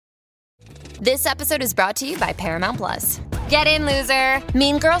This episode is brought to you by Paramount Plus. Get in, loser!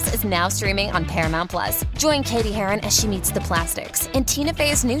 Mean Girls is now streaming on Paramount Plus. Join Katie Heron as she meets the plastics in Tina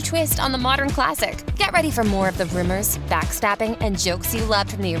Fey's new twist on the modern classic. Get ready for more of the rumors, backstabbing, and jokes you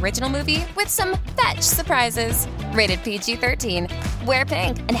loved from the original movie with some fetch surprises. Rated PG-13. Wear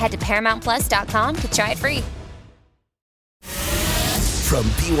pink and head to ParamountPlus.com to try it free. From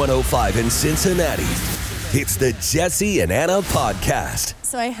B105 in Cincinnati, it's the Jesse and Anna podcast.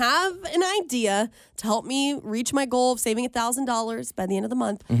 So I have an idea to help me reach my goal of saving $1,000 by the end of the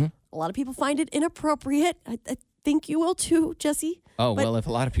month. Mm-hmm. A lot of people find it inappropriate. I think you will too, Jesse. Oh, well, if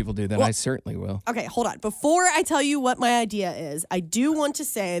a lot of people do, then I certainly will. Okay, hold on. Before I tell you what my idea is, I do want to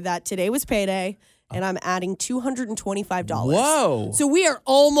say that today was payday, and I'm adding $225. Whoa. So we are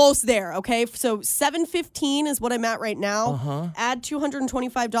almost there, okay? So $715 is what I'm at right now. Uh-huh. Add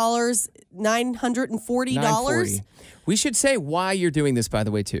 $225, $940. We should say why you're doing this, by the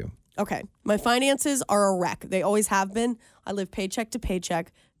way, too. Okay. My finances are a wreck. They always have been. I live paycheck to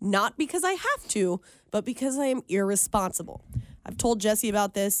paycheck, not because I have to, but because I am irresponsible. I've told Jesse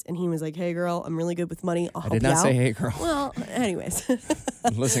about this, and he was like, hey, girl, I'm really good with money. I'll help you out. I did not say hey, girl. Well, anyways.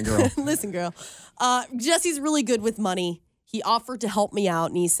 Listen, girl. Listen, girl. Jesse's really good with money. He offered to help me out,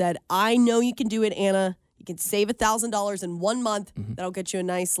 and he said, I know you can do it, Anna. You can save $1,000 in 1 month. Mm-hmm. That'll get you a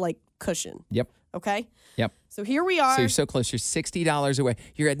nice, cushion. Yep. Okay? Yep. So here we are. So you're so close. You're $60 away.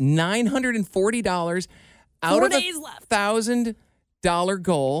 You're at $940 out 4 of days left. $1,000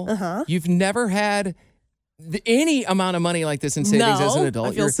 goal. Uh-huh. You've never had any amount of money like this in savings as an adult.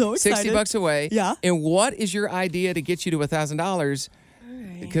 I feel so excited. $60 away. Yeah. And what is your idea to get you to $1,000?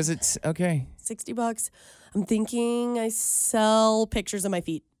 Right. Because it's okay. $60. I'm thinking I sell pictures of my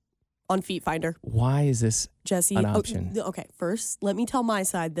feet on Feet Finder. Why is this Jesse, an option? Okay, first, let me tell my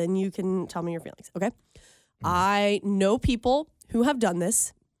side, then you can tell me your feelings, okay? I know people who have done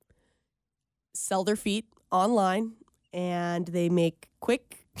this, sell their feet online, and they make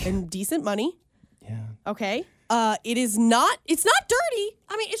quick and decent money. Yeah. Okay? It's not dirty.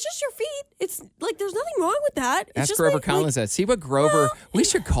 I mean, it's just your feet. It's there's nothing wrong with that. It's ask just Grover Collins that. See what Grover, we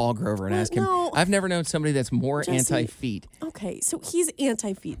should call Grover and ask him. No. I've never known somebody that's more Jesse, anti-feet. Okay, so he's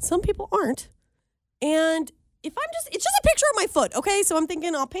anti-feet. Some people aren't. And if it's just a picture of my foot, okay? So I'm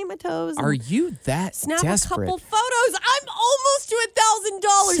thinking I'll paint my toes. Are you that snap desperate? a couple photos. I'm almost to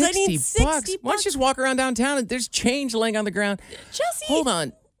 $1,000. I need $60. Why don't you just walk around downtown and there's change laying on the ground? Jesse. Hold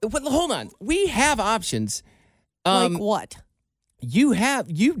on. We have options. Like what? You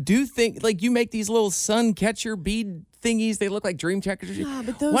do think, you make these little sun catcher bead thingies. They look like dream checkers. Yeah,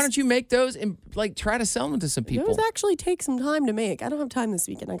 but those... Why don't you make those and try to sell them to some people? Those actually take some time to make. I don't have time this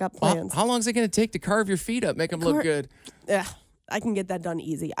weekend. I got plans. How long is it going to take to carve your feet up, make them look good? Yeah, I can get that done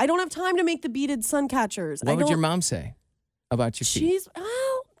easy. I don't have time to make the beaded sun catchers. What would your mom say about your feet?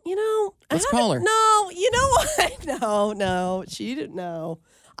 Let's call her. No, you know what? No, she didn't know.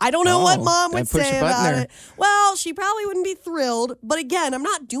 I don't know what mom would say about it. Well, she probably wouldn't be thrilled. But again, I'm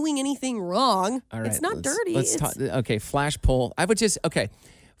not doing anything wrong. All right, it's not dirty. Let's talk. Okay, flash poll. I would just,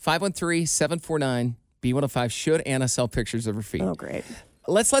 513-749-B105. Should Anna sell pictures of her feet? Oh, great.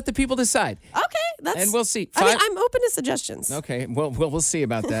 Let's let the people decide. Okay. And we'll see. I'm open to suggestions. Okay, well, we'll see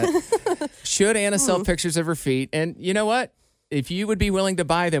about that. Should Anna sell pictures of her feet? And you know what? If you would be willing to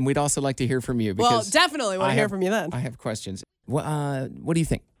buy them, we'd also like to hear from you. Well, definitely want to hear from you then. I have questions. What do you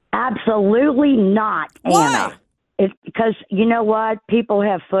think? Absolutely not, Why? Anna. It's because, you know what? People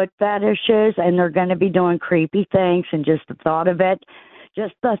have foot fetishes, and they're going to be doing creepy things, and just the thought of it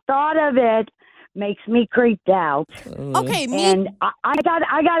makes me creeped out. Okay, And I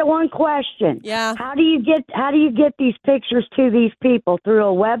got one question. Yeah. How do you get these pictures to these people? Through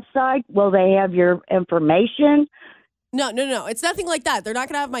a website? Will they have your information? No. It's nothing like that. They're not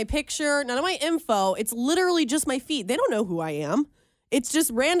going to have my picture, none of my info. It's literally just my feet. They don't know who I am. It's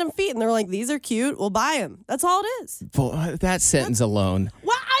just random feet, and they're like, these are cute. We'll buy them. That's all it is. That sentence alone.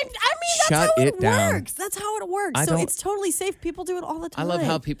 Well, I mean, that's Shut how it it down. works. That's how it works. So it's totally safe. People do it all the time. I love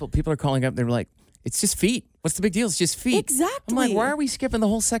how people are calling up. They're like, it's just feet. What's the big deal? It's just feet. Exactly. I'm like, why are we skipping the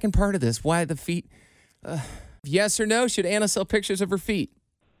whole second part of this? Why the feet? Yes or no? Should Anna sell pictures of her feet?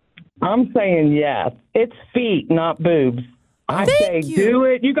 I'm saying yes. It's feet, not boobs. I say do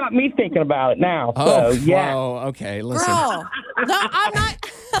it. You got me thinking about it now. So, yeah. Oh, okay. Listen. Girl, no, I'm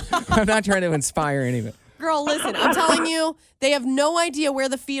not. I'm not trying to inspire anyone. Girl, listen, I'm telling you, they have no idea where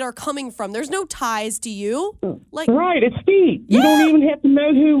the feet are coming from. There's no ties to you. Right, it's feet. You don't even have to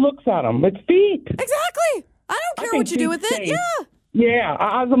know who looks at them. It's feet. Exactly. I don't care what you do with it. Yeah. Yeah.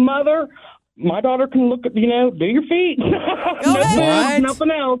 As a mother, my daughter can look at, do your feet. Go ahead. Boobs,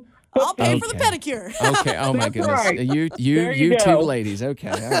 nothing else. I'll pay for the pedicure. Okay. Oh my goodness. right. You There you two go. ladies. Okay.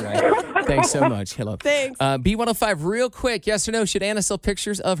 All right. Thanks so much. Hello. Thanks. B105, real quick. Yes or no? Should Anna sell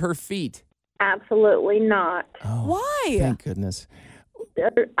pictures of her feet? Absolutely not. Oh, Why? thank goodness.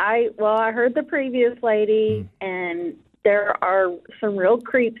 I heard the previous lady, and there are some real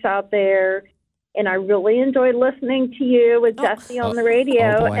creeps out there. And I really enjoyed listening to you with Jesse on the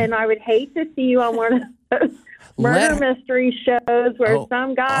radio. boy. And I would hate to see you on one of those murder mystery shows where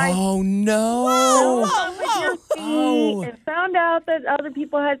some guy Oh no. with your feet and found out that other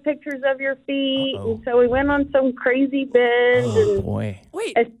people had pictures of your feet. And so we went on some crazy binge. Oh and boy.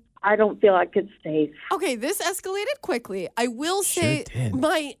 Wait. I don't feel like it's safe. Okay, this escalated quickly. I will say did.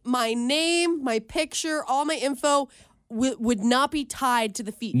 my name, my picture, all my info would not be tied to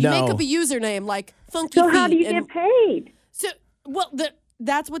the feet. You No. make up a username like Funky So Feet. how do you and- get paid? So, well,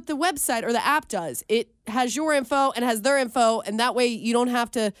 that's what the website or the app does. It has your info and has their info, and that way you don't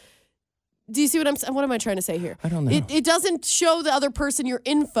have to. Do you see what what am I trying to say here? I don't know. It doesn't show the other person your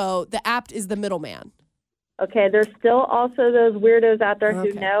info. The app is the middleman. Okay, there's still also those weirdos out there who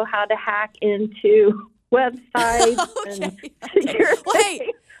Okay. know how to hack into websites and secure Well, hey.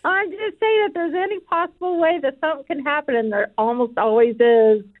 things. I'm just saying if there's any possible way that something can happen, and there almost always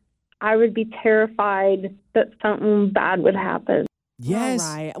is, I would be terrified that something bad would happen. Yes.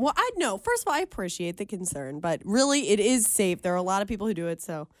 All right. Well, I know. First of all, I appreciate the concern, but really, it is safe. There are a lot of people who do it,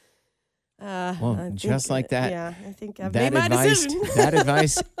 so. Well, I just think, like that. Yeah, I think I've That made my advice, decision. that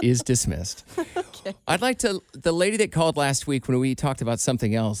advice is dismissed. Okay. I'd like to, the lady that called last week when we talked about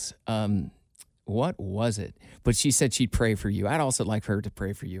something else, what was it? But she said she'd pray for you. I'd also like her to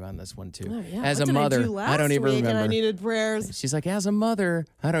pray for you on this one too. Oh, yeah. As What a did mother, I do last don't even week remember. And I needed prayers. She's like, as a mother,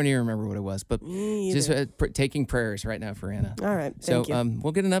 I don't even remember what it was, but Me just either. taking prayers right now for Anna. All right. So Thank you.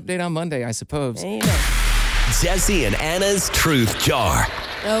 we'll get an update on Monday, I suppose. Amen. Jesse and Anna's Truth Jar.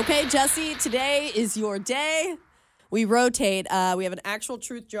 Okay, Jesse, today is your day. We rotate. We have an actual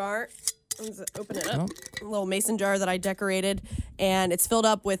truth jar. Let's open it up. A little mason jar that I decorated, and it's filled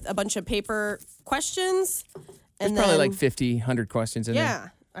up with a bunch of paper questions. There's And probably then, like 50, 100 questions in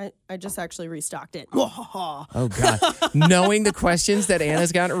there. yeah, I just actually restocked it. Oh, God. Knowing the questions that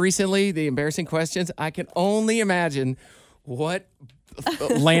Anna's gotten recently, the embarrassing questions, I can only imagine what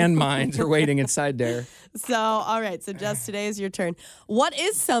landmines are waiting inside there. So, all right. So, Jess, today is your turn. What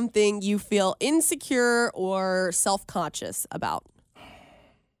is something you feel insecure or self-conscious about?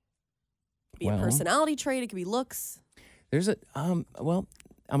 Could be a Well- personality trait. It could be looks. There's a, well,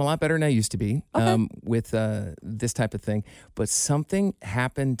 I'm a lot better than I used to be with this type of thing. But something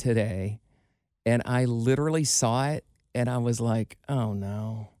happened today, and I literally saw it, and I was like, oh,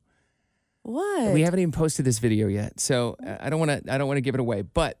 no. What? We haven't even posted this video yet, so I don't want to give it away.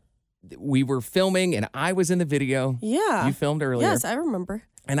 But we were filming, and I was in the video. Yeah. You filmed earlier. Yes, I remember.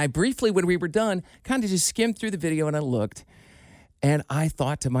 And I briefly, when we were done, kind of just skimmed through the video, and I looked, and I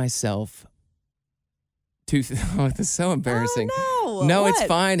thought to myself, oh, this is so embarrassing. Oh, no. No, What? it's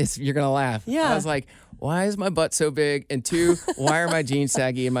fine. You're going to laugh. Yeah. I was like, why is my butt so big? And two, why are my jeans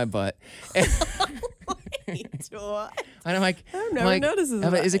saggy in my butt? And I'm like, I've never noticed this.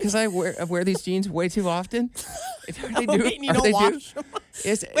 I'm like, is it because I wear these jeans way too often? Are they Wait, and you don't wash them?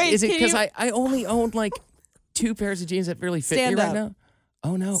 Is Wait, it can because you- I only own like 2 pairs of jeans that really fit Stand me right up. now?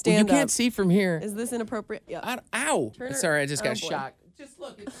 Oh, no. Well, Stand you can't up. see from here. Is this inappropriate? Yeah. Ow. Turn her- Sorry, I just got Oh, boy. shocked. Just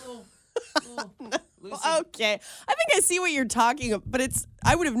look, it's a little loose. Okay. I think I see what you're talking about, but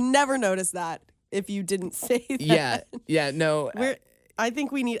I would have never noticed that if you didn't say that. Yeah, no. I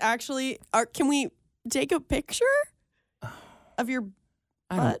think we need can we take a picture of your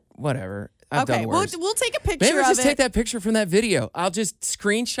butt? Whatever. I've Okay, done we'll worse. take a picture Maybe I'll of just it. take that picture from that video. I'll just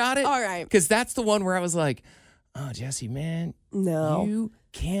screenshot it. All right. Because that's the one where I was like, oh, Jesse, man, No. you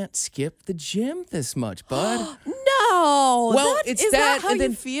can't skip the gym this much, bud. No. Well, is it's that that, how and you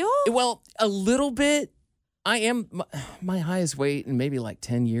then- feel? Well, a little bit. I am my highest weight in maybe like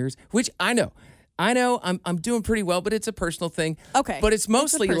 10 years, which I know. I'm doing pretty well, but it's a personal thing. Okay. But it's It's a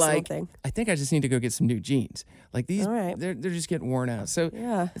mostly personal like thing. I think I just need to go get some new jeans. Like these, All right. they're just getting worn out. So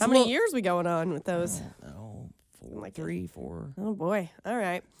Yeah. it's How a many little- years we going on with those? Like 3, 4. Oh boy. All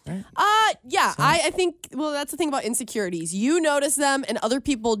right. Right. Yeah, I think that's the thing about insecurities. You notice them and other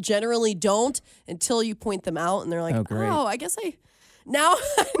people generally don't until you point them out and they're like, Oh, great. I guess now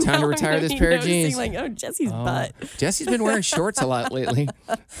Time to now retire I'm this gonna be pair of noticing, jeans. Like, oh, Jesse's butt. Jesse's been wearing shorts a lot lately.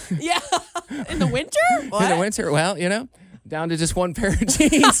 Yeah. In the winter? What? In the winter, well, down to just one pair of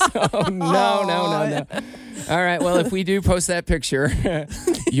jeans. Oh, no. All right, well, if we do post that picture,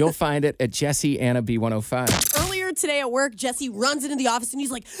 you'll find it at Jesse Anna B105. Earlier earlier today at work, Jesse runs into the office and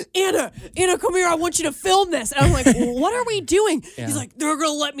he's like, Anna, come here. I want you to film this. And I'm like, what are we doing? Yeah. He's like, they're going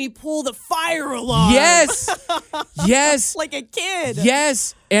to let me pull the fire alarm. Yes. Like a kid.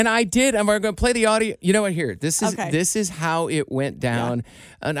 Yes. And I did. And we're going to play the audio. You know what? Here, this is how it went down.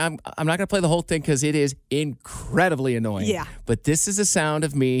 Yeah. And I'm not going to play the whole thing because it is incredibly annoying. Yeah. But this is the sound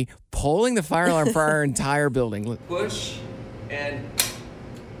of me pulling the fire alarm for our entire building. Look. Push and...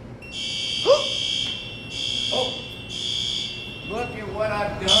 Oh, look at what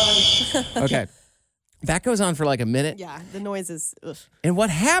I've done. Okay. That goes on for like a minute. Yeah, the noise is... Ugh. And what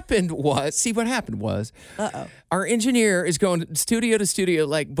happened was, our engineer is going studio to studio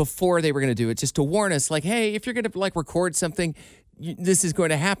like before they were going to do it, just to warn us, like, hey, if you're going to like record something, this is going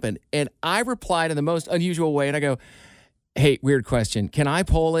to happen. And I replied in the most unusual way, and I go, hey, weird question. Can I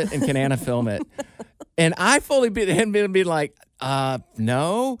pull it and can Anna film it? And I fully been like,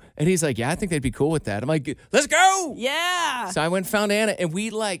 no. And he's like, yeah, I think they'd be cool with that. I'm like, let's go. Yeah. So I went and found Anna, and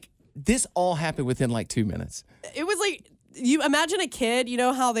we this all happened within like 2 minutes. It was like, you imagine a kid, you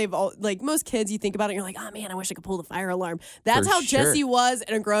know how they've all, like most kids, you think about it and you're like, oh man, I wish I could pull the fire alarm. That's how Jesse was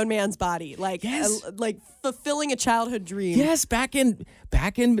in a grown man's body. Like, like fulfilling a childhood dream. Yes, back in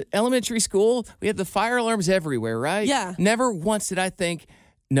elementary school, we had the fire alarms everywhere, right? Yeah. Never once did I think,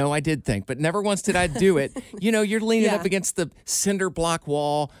 no, I did think, but never once did I do it. You know, you're leaning up against the cinder block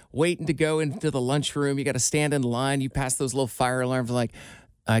wall, waiting to go into the lunchroom. You got to stand in line. You pass those little fire alarms like,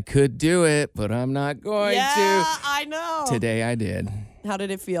 I could do it, but I'm not going to. Yeah, I know. Today I did. How did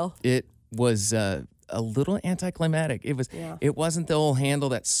it feel? It was a little anticlimactic. It wasn't the old handle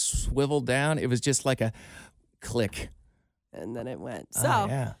that swiveled down. It was just like a click. And then it went. So,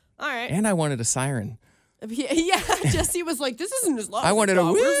 yeah. All right. And I wanted a siren. Yeah, Jesse was like, this isn't as loud. I wanted a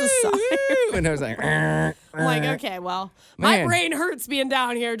woo, where's the siren? and I was like, I'm like, okay, well, my brain hurts being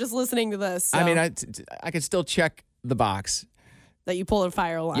down here just listening to this. So. I mean, I could still check the box. That you pull a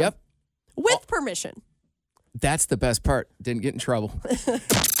fire alarm. Yep. With permission. That's the best part. Didn't get in trouble.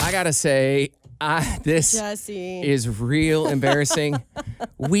 I got to say, this Jesse. is real embarrassing.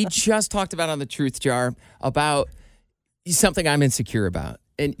 We just talked about on the Truth Jar about something I'm insecure about.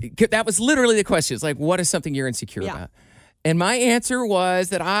 And that was literally the question. It's like, what is something you're insecure about? And my answer was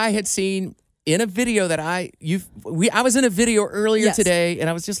that I had seen in a video that I was in a video earlier today, and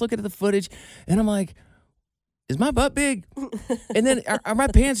I was just looking at the footage, and I'm like, is my butt big? And then are my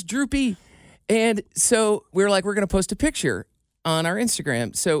pants droopy? And so we were like, we're going to post a picture on our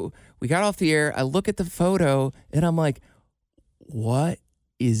Instagram. So we got off the air. I look at the photo, and I'm like, what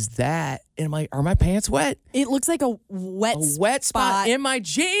is that? And I'm like, are my pants wet? It looks like a wet spot in my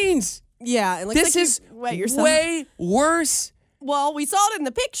jeans. Yeah. It looks this like is you wet yourself. Way worse. Well, we saw it in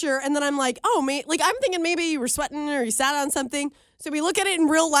the picture, and then I'm like, oh, like I'm thinking maybe you were sweating or you sat on something. So we look at it in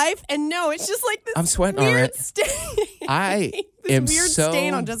real life, and no, it's just like this I'm sweating weird on it. stain. This weird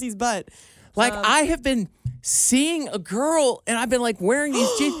stain on Jesse's butt. Like, I have been seeing a girl, and I've been, like, wearing these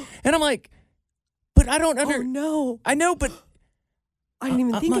jeans, and I'm like, but I don't Oh, no. I know, but... I didn't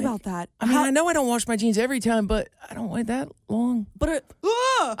even think about that. I mean, I know I don't wash my jeans every time, but I don't wait that long. But I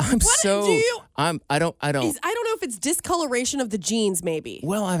don't I don't know if it's discoloration of the jeans, maybe.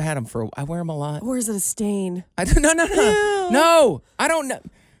 Well, I've had them I wear them a lot. Or is it a stain? No, I don't know.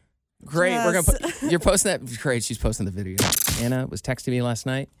 Great, Yes. you're posting that. Great, she's posting the video. Anna was texting me last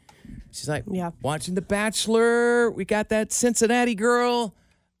night. She's like, watching The Bachelor. We got that Cincinnati girl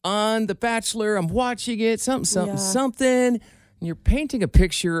on The Bachelor. I'm watching it. Something. And you're painting a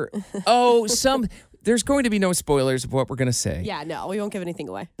picture. There's going to be no spoilers of what we're going to say. Yeah, no, we won't give anything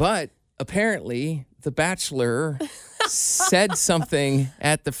away. But apparently, The Bachelor said something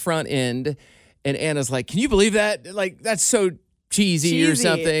at the front end, and Anna's like, can you believe that? Like, that's so cheesy or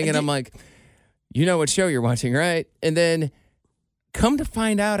something. And I'm like, you know what show you're watching, right? And then come to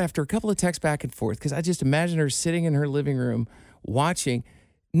find out after a couple of texts back and forth, because I just imagine her sitting in her living room watching.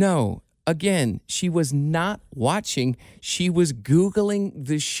 No. Again, she was not watching. She was Googling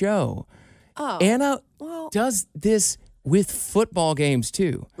the show. Oh, Anna does this with football games,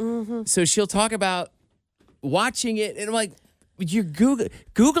 too. Mm-hmm. So she'll talk about watching it, and I'm like, you're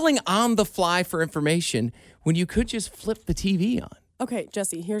Googling on the fly for information when you could just flip the TV on. Okay,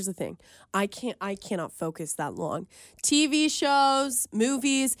 Jesse, here's the thing. I cannot focus that long. TV shows,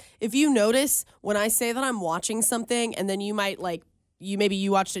 movies, if you notice, when I say that I'm watching something, and then you might maybe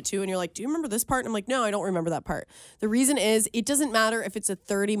you watched it too and you're like, do you remember this part? And I'm like, no, I don't remember that part. The reason is it doesn't matter if it's a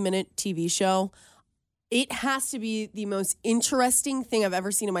 30-minute TV show. It has to be the most interesting thing I've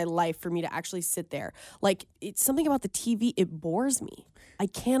ever seen in my life for me to actually sit there. Like, it's something about the TV, it bores me. I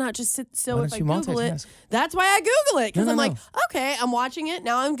cannot just sit. So Why if don't I you Google it, multitask? that's why I Google it. Because No, I'm no, like, okay, I'm watching it.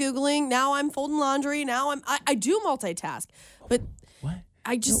 Now I'm Googling. Now I'm folding laundry. Now I do multitask. But What?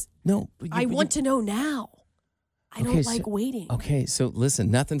 I just, No. I want to know now. I don't like waiting. Okay, so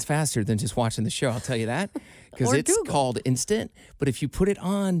listen, nothing's faster than just watching the show. I'll tell you that because Or it's Google. called instant. But if you put it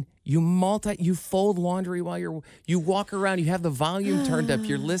on, you fold laundry while you walk around. You have the volume turned up.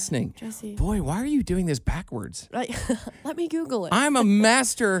 You're listening. Jesse. Boy, why are you doing this backwards? Right. Let me Google it. I'm a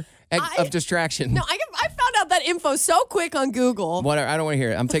master of distraction. No, I found out that info so quick on Google. Whatever. I don't want to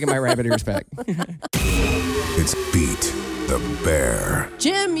hear it. I'm taking my rabbit ears back. It's Beat the Bear.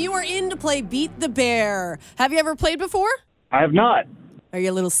 Jim, you are in to play Beat the Bear. Have you ever played before? I have not. Are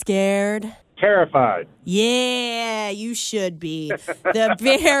you a little scared? Terrified. Yeah, you should be. The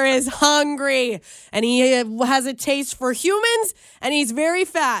bear is hungry, and he has a taste for humans, and he's very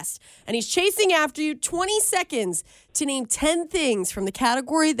fast. And he's chasing after you 20 seconds to name 10 things from the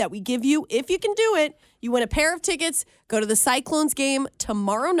category that we give you. If you can do it, you win a pair of tickets. Go to the Cyclones game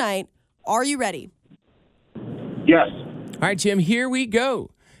tomorrow night. Are you ready? Yes. All right, Jim, here we go.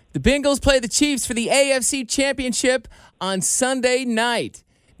 The Bengals play the Chiefs for the AFC Championship on Sunday night.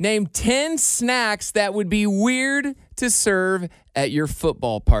 Name 10 snacks that would be weird to serve at your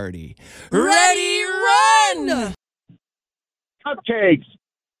football party. Ready, run! Cupcakes,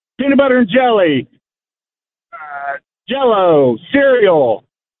 peanut butter and jelly, Jell-O, cereal,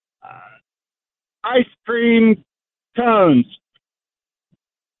 ice cream cones.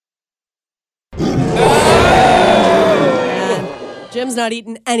 Jim's not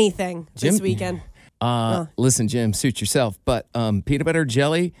eating anything this Jim- weekend. Listen, Jim, suit yourself. But peanut butter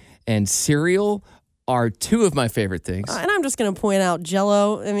jelly and cereal are two of my favorite things. And I'm just going to point out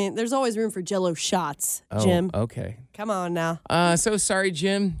Jell-O. I mean, there's always room for Jell-O shots, Jim. Okay. Come on now. So sorry,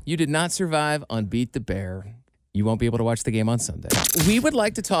 Jim. You did not survive on Beat the Bear. You won't be able to watch the game on Sunday. We would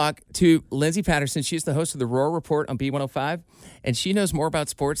like to talk to Lindsay Patterson. She's the host of the Roar Report on B105, and she knows more about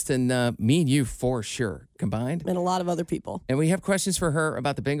sports than me and you for sure combined. And a lot of other people. And we have questions for her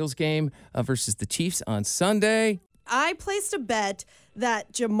about the Bengals game versus the Chiefs on Sunday. I placed a bet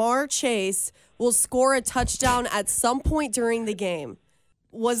that Jamar Chase will score a touchdown at some point during the game.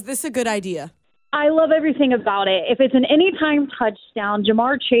 Was this a good idea? I love everything about it. If it's an anytime touchdown,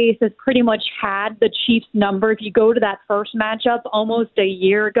 Jamar Chase has pretty much had the Chiefs' number. If you go to that first matchup almost a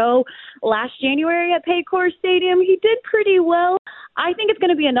year ago, last January at Paycor Stadium, he did pretty well. I think it's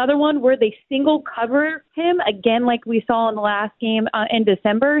going to be another one where they single cover him again like we saw in the last game in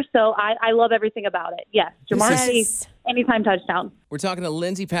December. So I love everything about it. Yes, Jamar Chase, anytime touchdown. We're talking to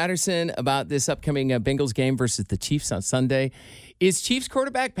Lindsay Patterson about this upcoming Bengals game versus the Chiefs on Sunday. Is Chiefs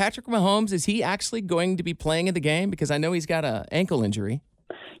quarterback Patrick Mahomes, is he actually going to be playing in the game? Because I know he's got an ankle injury.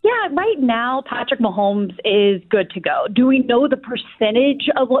 Yeah, right now, Patrick Mahomes is good to go. Do we know the percentage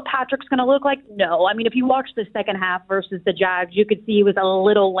of what Patrick's going to look like? No. I mean, if you watch the second half versus the Jags, you could see he was a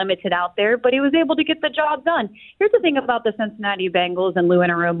little limited out there, but he was able to get the job done. Here's the thing about the Cincinnati Bengals and Lou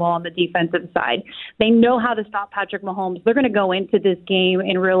Anarumo on the defensive side. They know how to stop Patrick Mahomes. They're going to go into this game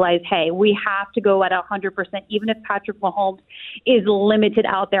and realize, hey, we have to go at 100%, even if Patrick Mahomes is limited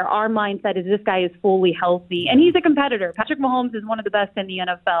out there. Our mindset is this guy is fully healthy, and he's a competitor. Patrick Mahomes is one of the best in the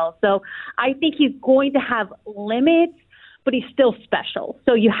NFL. So I think he's going to have limits, but he's still special.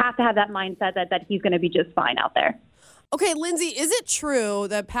 So you have to have that mindset that he's going to be just fine out there. Okay, Lindsay, is it true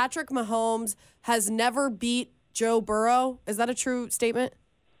that Patrick Mahomes has never beat Joe Burrow? Is that a true statement?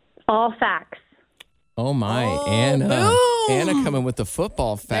 All facts. Oh, my. Boom. Anna coming with the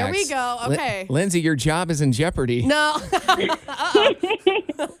football facts. There we go. Okay. Lindsay, your job is in jeopardy. No.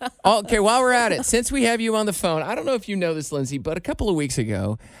 Okay, while we're at it, since we have you on the phone, I don't know if you know this, Lindsay, but a couple of weeks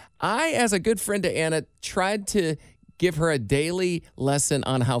ago, I, as a good friend to Anna, tried to give her a daily lesson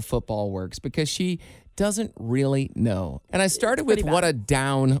on how football works because she doesn't really know. And I started with what a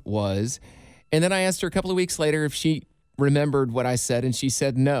down was, and then I asked her a couple of weeks later if she remembered what I said, and she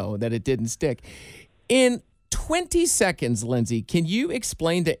said no, that it didn't stick. In 20 seconds, Lindsay, can you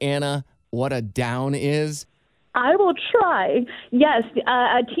explain to Anna what a down is? I will try. Yes,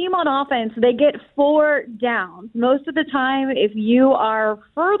 a team on offense, they get 4 downs. Most of the time, if you are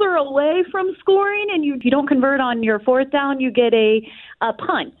further away from scoring and if you don't convert on your 4th down, you get a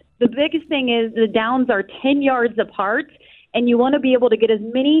punt. The biggest thing is the downs are 10 yards apart, and you want to be able to get as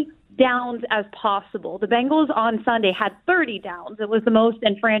many downs as possible. The Bengals on Sunday had 30 downs. It was the most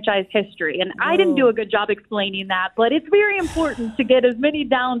in franchise history. And I didn't do a good job explaining that, but it's very important to get as many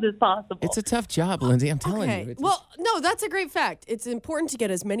downs as possible. It's a tough job, Lindsay. I'm telling you. Well, no, that's a great fact. It's important to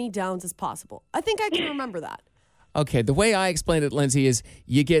get as many downs as possible. I think I can remember that. Okay, the way I explained it, Lindsay, is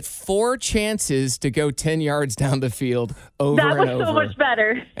you get 4 chances to go 10 yards down the field over and over. That was so much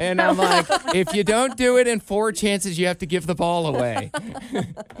better. And I'm like, if you don't do it in 4 chances, you have to give the ball away.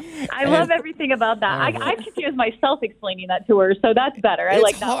 I love everything about that. I confuse myself explaining that to her, so that's better. I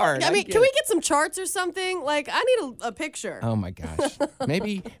like that. It's hard. I mean, can we get some charts or something? Like, I need a picture. Oh my gosh.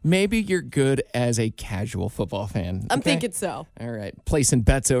 Maybe you're good as a casual football fan. I'm okay? thinking so. All right. Placing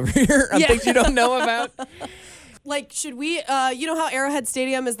bets over here on things you don't know about. Like, should we, you know how Arrowhead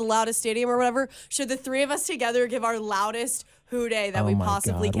Stadium is the loudest stadium or whatever? Should the 3 of us together give our loudest hooday that we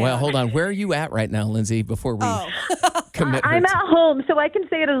possibly can? Well, hold on. Where are you at right now, Lindsay, before we commit? I'm at home, so I can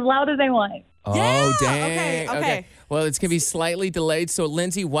say it as loud as I want. Oh, yeah! dang. Okay. Well, it's going to be slightly delayed. So,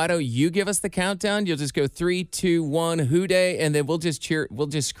 Lindsay, why don't you give us the countdown? You'll just go 3, 2, 1, hooday, and then we'll just cheer. We'll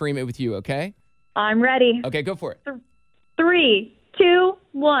just scream it with you, okay? I'm ready. Okay, go for it. 3, 2,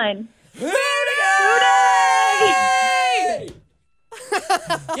 1. Hooday!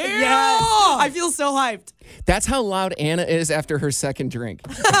 Yeah! I feel so hyped. That's how loud Anna is after her second drink.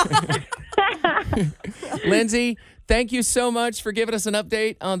 Lindsay, thank you so much for giving us an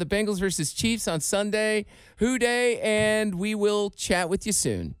update on the Bengals versus Chiefs on Sunday. Hooday, and we will chat with you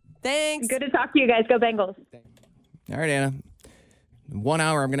soon. Thanks. Good to talk to you guys. Go Bengals. All right, Anna. In 1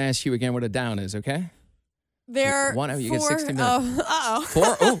 hour, I'm going to ask you again what a down is, okay? There. 1 hour, you 4. get 60 minutes. Uh-oh.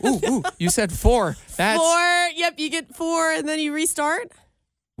 4? Ooh. You said 4. That's 4. Yep, you get 4, and then you restart.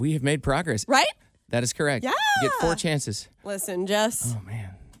 We have made progress. Right? That is correct. Yeah. You get 4 chances. Listen, Jess. Oh, man.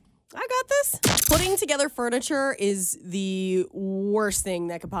 I got this. Putting together furniture is the worst thing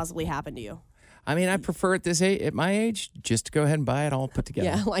that could possibly happen to you. I mean, I prefer at my age, just to go ahead and buy it all put together.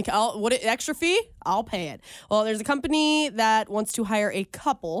 Yeah, like extra fee? I'll pay it. Well, there's a company that wants to hire a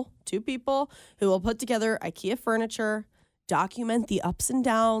couple, 2 people, who will put together IKEA furniture, document the ups and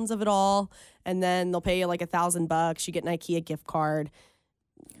downs of it all, and then they'll pay you like $1,000. You get an IKEA gift card.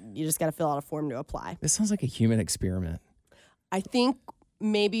 You just got to fill out a form to apply. This sounds like a human experiment. I think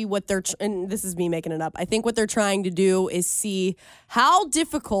maybe what they're, and this is me making it up, I think what they're trying to do is see how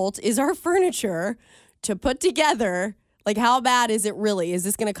difficult is our furniture to put together. Like, how bad is it really? Is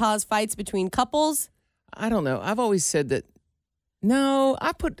this going to cause fights between couples? I don't know. I've always said that, no,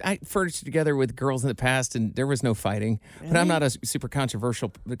 I put furniture together with girls in the past and there was no fighting. Really? But I'm not a super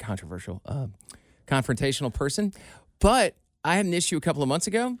confrontational person. But I had an issue a couple of months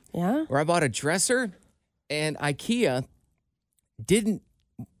ago where I bought a dresser and IKEA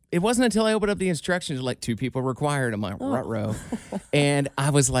it wasn't until I opened up the instructions, like 2 people required. I'm like, ruh-roh. And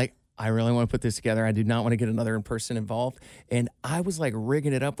I was like, I really want to put this together. I do not want to get another person involved. And I was like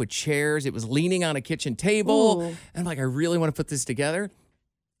rigging it up with chairs. It was leaning on a kitchen table. Ooh. And I'm like, I really want to put this together.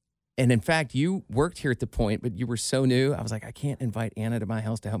 And in fact, you worked here at the Point, but you were so new. I was like, I can't invite Anna to my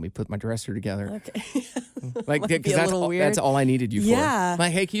house to help me put my dresser together. Okay. Like, because that's all I needed you for. Yeah.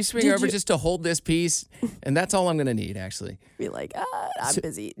 Like, hey, can you swing over just to hold this piece? And that's all I'm going to need, actually. Be like, I'm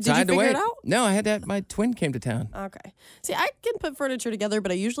busy. Did so you figure it out? No, I had that. My twin came to town. Okay. See, I can put furniture together,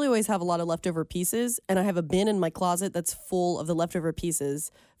 but I usually always have a lot of leftover pieces, and I have a bin in my closet that's full of the leftover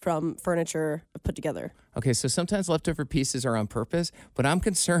pieces from furniture put together. Okay, so sometimes leftover pieces are on purpose, but I'm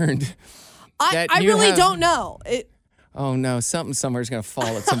concerned I really don't know. Oh no, something somewhere is going to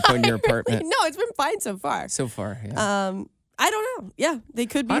fall at some point in your apartment. No, it's been fine so far. So far, yeah. I don't know. Yeah, they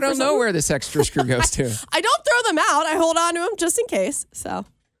could be. I don't know where this extra screw goes to. I don't throw them out. I hold on to them just in case. So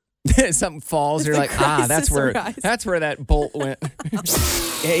something falls, you're like, that's where that bolt went.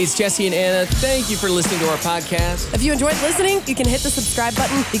 Hey, it's Jesse and Anna. Thank you for listening to our podcast. If you enjoyed listening, you can hit the subscribe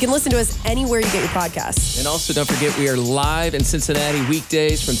button. You can listen to us anywhere you get your podcasts. And also, don't forget, we are live in Cincinnati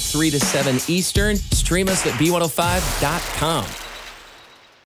weekdays from 3 to 7 Eastern. Stream us at b105.com.